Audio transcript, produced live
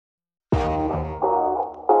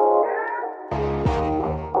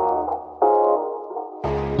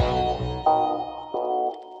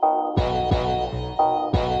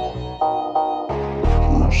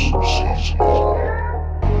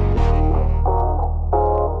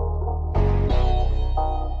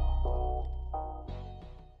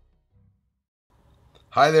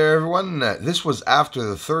Hi there, everyone. This was after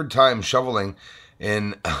the third time shoveling.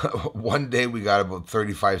 In one day, we got about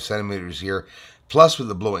 35 centimeters here, plus with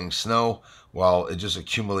the blowing snow. Well, it just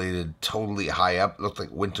accumulated totally high up. Looked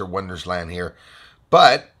like winter wonderland here.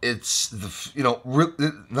 But it's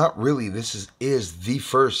not really. This is the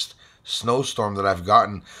first snowstorm that I've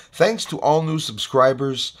gotten. Thanks to all new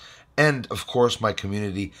subscribers and of course my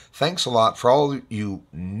community. Thanks a lot for all you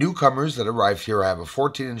newcomers that arrived here. I have a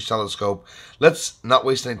 14-inch telescope. Let's not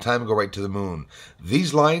waste any time and go right to the moon.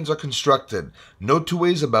 These lines are constructed. No two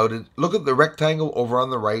ways about it. Look at the rectangle over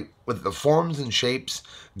on the right with the forms and shapes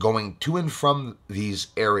going to and from these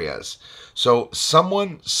areas. So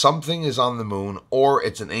something is on the moon, or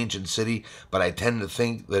it's an ancient city, but I tend to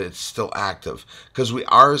think that it's still active because we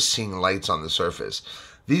are seeing lights on the surface.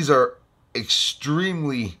 These are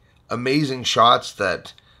extremely amazing shots,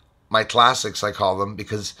 that my classics, I call them,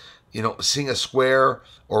 because seeing a square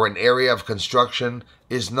or an area of construction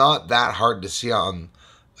is not that hard to see on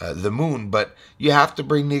the moon, but you have to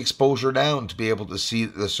bring the exposure down to be able to see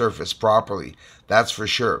the surface properly. That's for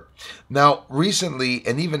sure. Now, recently,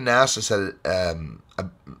 and even NASA said it,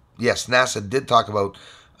 yes, NASA did talk about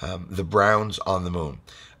the browns on the moon.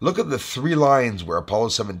 Look at the three lines where Apollo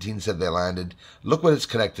 17 said they landed. Look what it's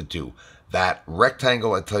connected to. That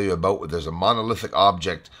rectangle I tell you about, where there's a monolithic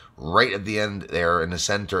object right at the end there in the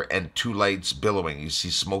center and two lights billowing. You see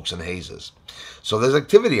smokes and hazes. So there's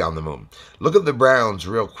activity on the moon. Look at the browns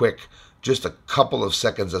real quick, just a couple of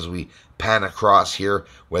seconds as we pan across here,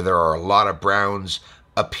 where there are a lot of browns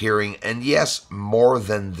appearing, and yes, more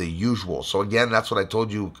than the usual. So again, that's what I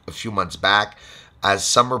told you a few months back. As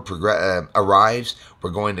summer arrives,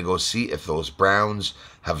 we're going to go see if those browns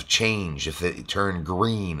have changed, if they turn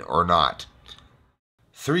green or not.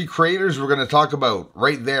 Three craters we're going to talk about.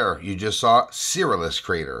 Right there, you just saw Cyrillus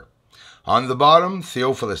crater. On the bottom,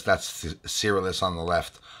 Theophilus, that's Cyrillus on the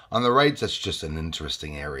left. On the right, that's just an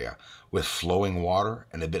interesting area with flowing water,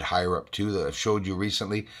 and a bit higher up too that I've showed you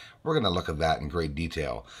recently. We're going to look at that in great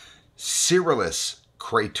detail. Cyrillus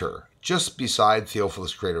crater, just beside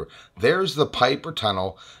Theophilus crater. There's the pipe or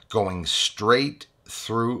tunnel going straight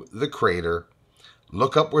through the crater.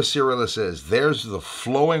 Look up where Cyrillus is. There's the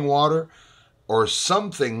flowing water, or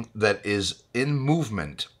something that is in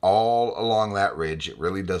movement all along that ridge. It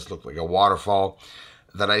really does look like a waterfall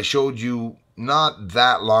that I showed you not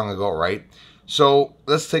that long ago, right? So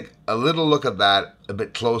let's take a little look at that a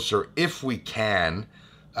bit closer if we can,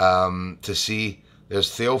 to see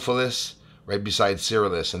there's Theophilus right beside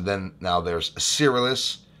Cyrillus, and then now there's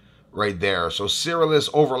Cyrillus right there. So Cyrillus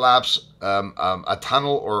overlaps a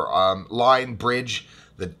tunnel or line bridge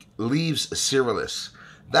that leaves Cyrillus.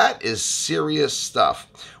 That is serious stuff.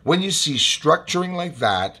 When you see structuring like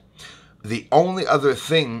that, the only other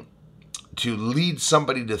thing to lead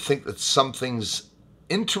somebody to think that something's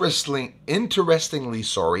interestingly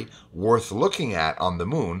worth looking at on the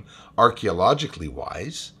moon, archaeologically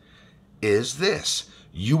wise, is this: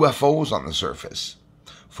 UFOs on the surface.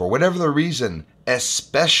 For whatever the reason,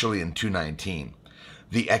 especially in 2019,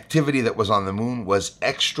 the activity that was on the moon was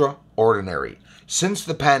extraordinary. Since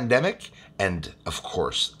the pandemic, and of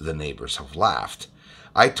course the neighbors have laughed,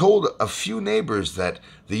 I told a few neighbors that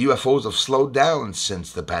the UFOs have slowed down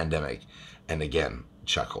since the pandemic. And again,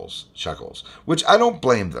 chuckles, which I don't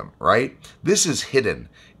blame them, right? This is hidden.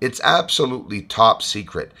 It's absolutely top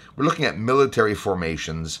secret. We're looking at military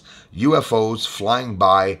formations, UFOs flying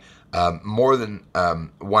by, more than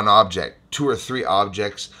one object, two or three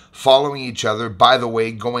objects following each other, by the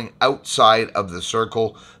way, going outside of the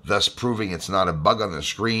circle, thus proving it's not a bug on the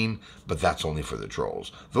screen, but that's only for the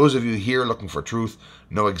trolls. Those of you here looking for truth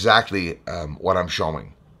know exactly what I'm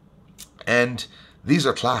showing. And these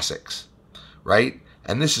are classics, right?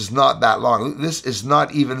 And this is not that long. This is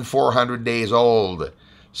not even 400 days old.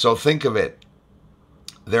 So think of it.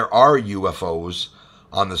 There are UFOs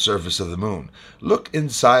on the surface of the moon. Look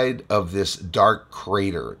inside of this dark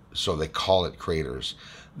crater, so they call it craters.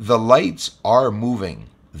 The lights are moving.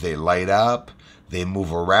 They light up, they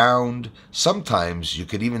move around. Sometimes you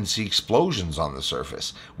could even see explosions on the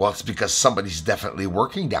surface. Well, it's because somebody's definitely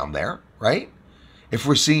working down there, right? If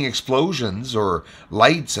we're seeing explosions or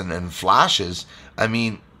lights and flashes, I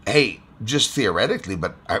mean, hey, just theoretically,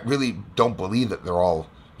 but I really don't believe that they're all,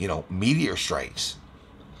 meteor strikes.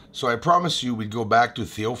 So I promised you we'd go back to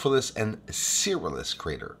Theophilus and Cyrillus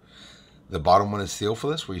crater. The bottom one is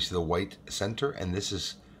Theophilus, where you see the white center, and this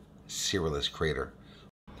is Cyrillus crater.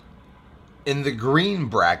 In the green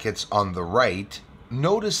brackets on the right,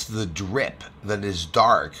 notice the drip that is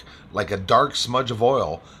dark, like a dark smudge of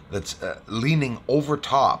oil that's leaning over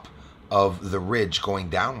top of the ridge going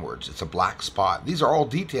downwards. It's a black spot. These are all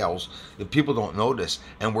details that people don't notice,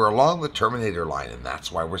 and we're along the Terminator line, and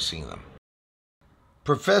that's why we're seeing them.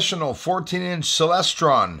 Professional 14-inch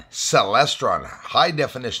Celestron high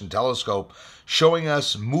definition telescope showing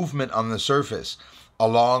us movement on the surface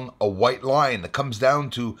along a white line that comes down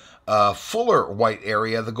to a fuller white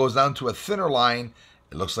area that goes down to a thinner line.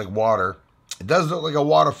 It looks like water. It does look like a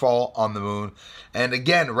waterfall on the moon. And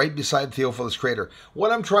again, right beside Theophilus crater.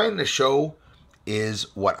 What I'm trying to show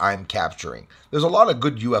is what I'm capturing. There's a lot of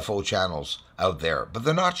good UFO channels out there, but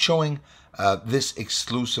they're not showing this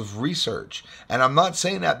exclusive research. And I'm not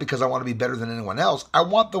saying that because I want to be better than anyone else. I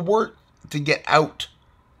want the word to get out.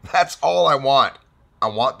 That's all I want. I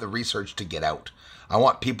want the research to get out. I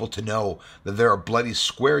want people to know that there are bloody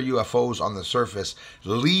square UFOs on the surface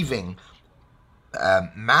leaving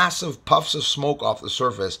massive puffs of smoke off the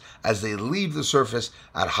surface as they leave the surface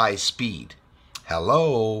at high speed.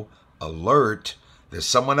 Hello, alert. There's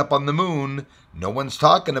someone up on the moon. No one's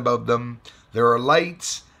talking about them. There are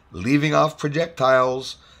lights leaving off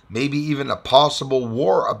projectiles, maybe even a possible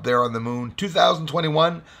war up there on the moon.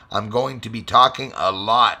 2021, I'm going to be talking a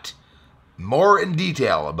lot more in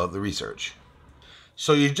detail about the research.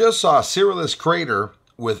 So you just saw Cyrillus crater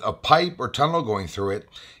with a pipe or tunnel going through it.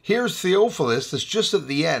 Here's Theophilus, that's just at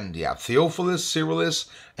the end. You have Theophilus, Cyrillus,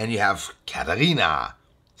 and you have Catarina.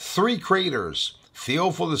 3 craters.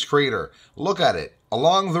 Theophilus crater. Look at it.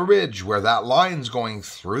 Along the ridge where that line's going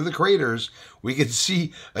through the craters, we can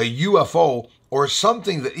see a UFO or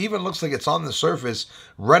something that even looks like it's on the surface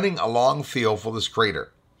running along Theophilus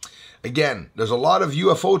crater. Again, there's a lot of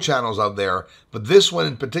UFO channels out there, but this one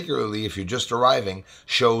in particularly, if you're just arriving,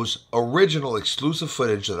 shows original exclusive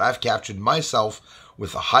footage that I've captured myself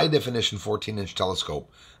with a high-definition 14-inch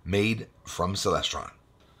telescope made from Celestron.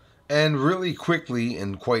 And really quickly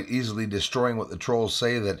and quite easily destroying what the trolls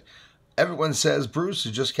say, that everyone says Bruce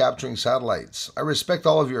is just capturing satellites. I respect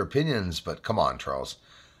all of your opinions, but come on, Charles.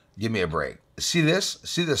 Give me a break. See this?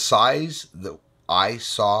 See the size that I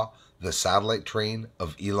saw the satellite train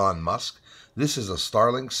of Elon Musk? This is a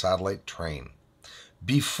Starlink satellite train.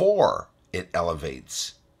 Before it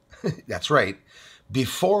elevates, that's right,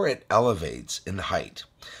 before it elevates in height.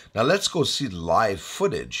 Now let's go see live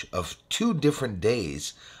footage of 2 different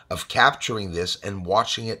days of capturing this and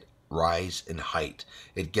watching it rise in height.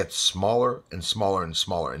 It gets smaller and smaller and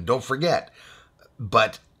smaller. And don't forget,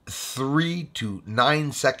 but 3 to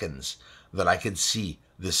 9 seconds that I could see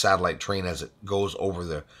this satellite train as it goes over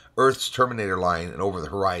the Earth's Terminator line and over the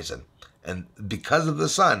horizon. And because of the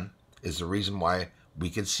sun is the reason why we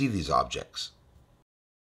can see these objects.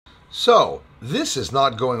 So, this is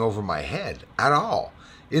not going over my head at all.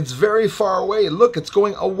 It's very far away. Look, it's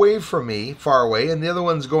going away from me, far away, and the other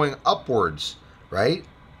one's going upwards, right?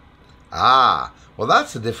 Ah, well,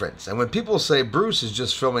 that's the difference. And when people say Bruce is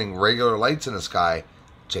just filming regular lights in the sky,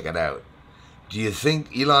 check it out. Do you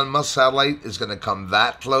think Elon Musk satellite is going to come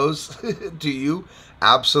that close to you?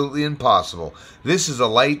 Absolutely impossible. This is a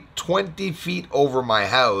light 20 feet over my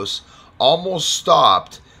house, almost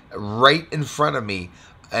stopped right in front of me,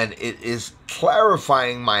 and it is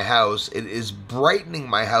clarifying my house. It is brightening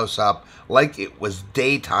my house up like it was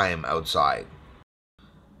daytime outside.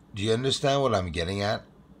 Do you understand what I'm getting at?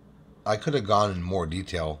 I could have gone in more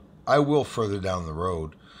detail. I will further down the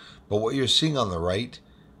road. But what you're seeing on the right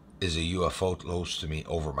is a UFO close to me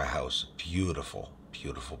over my house. Beautiful,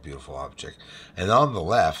 beautiful, beautiful object. And on the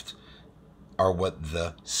left are what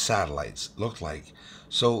the satellites look like.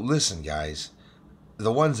 So listen, guys.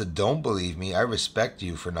 The ones that don't believe me, I respect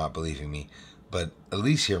you for not believing me. But at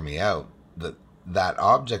least hear me out. That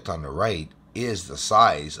object on the right is the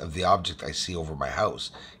size of the object I see over my house.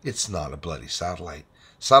 It's not a bloody satellite.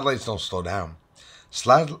 Satellites don't slow down.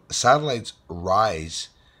 Satellites rise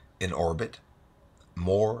in orbit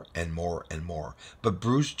more and more and more. But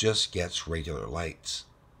Bruce just gets regular lights.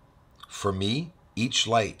 For me, each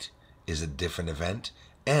light is a different event,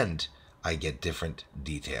 and I get different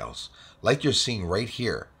details. Like you're seeing right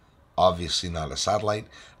here, obviously not a satellite,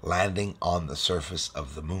 landing on the surface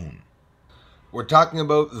of the moon. We're talking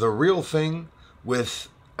about the real thing with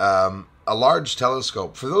a large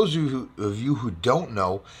telescope. For those of you who don't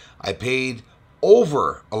know, I paid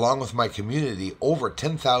over, along with my community, over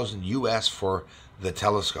 10,000 US for the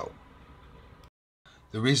telescope.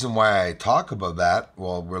 The reason why I talk about that,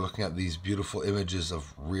 well, we're looking at these beautiful images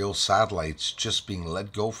of real satellites just being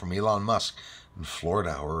let go from Elon Musk in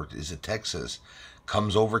Florida, or is it Texas?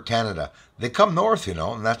 Comes over Canada. They come north, you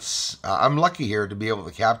know, and that's, I'm lucky here to be able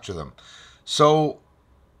to capture them. So,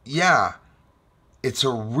 yeah, it's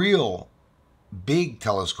a real big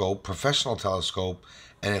telescope, professional telescope,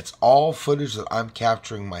 and it's all footage that I'm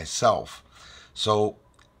capturing myself. So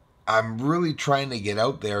I'm really trying to get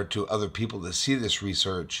out there to other people to see this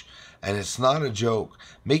research, and it's not a joke.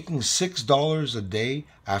 Making $6 a day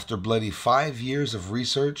after bloody 5 years of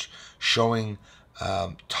research showing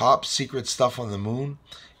top secret stuff on the moon,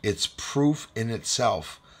 it's proof in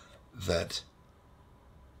itself that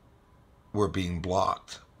we're being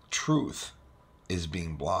blocked. Truth is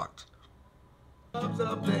being blocked. Up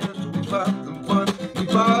there, we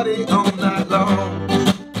party all night long.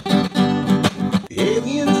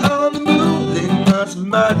 Aliens on the moon, they must be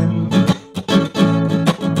mighty.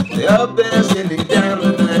 They're up there sitting down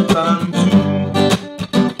in that pontoon.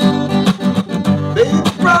 They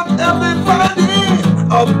rock everybody,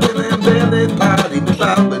 all the women belly party, the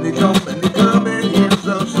bumping, they coming here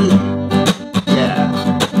so soon. Yeah,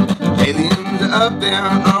 aliens are up there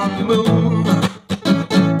on the moon.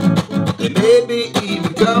 They may be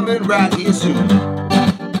even coming right here soon.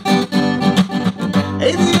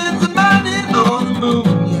 Aliens are mighty on the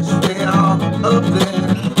moon, yes they are up there.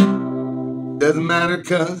 Doesn't matter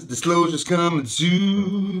cause disclosure's coming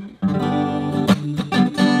soon.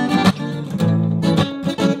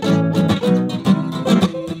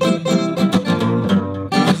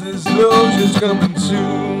 Disclosure's coming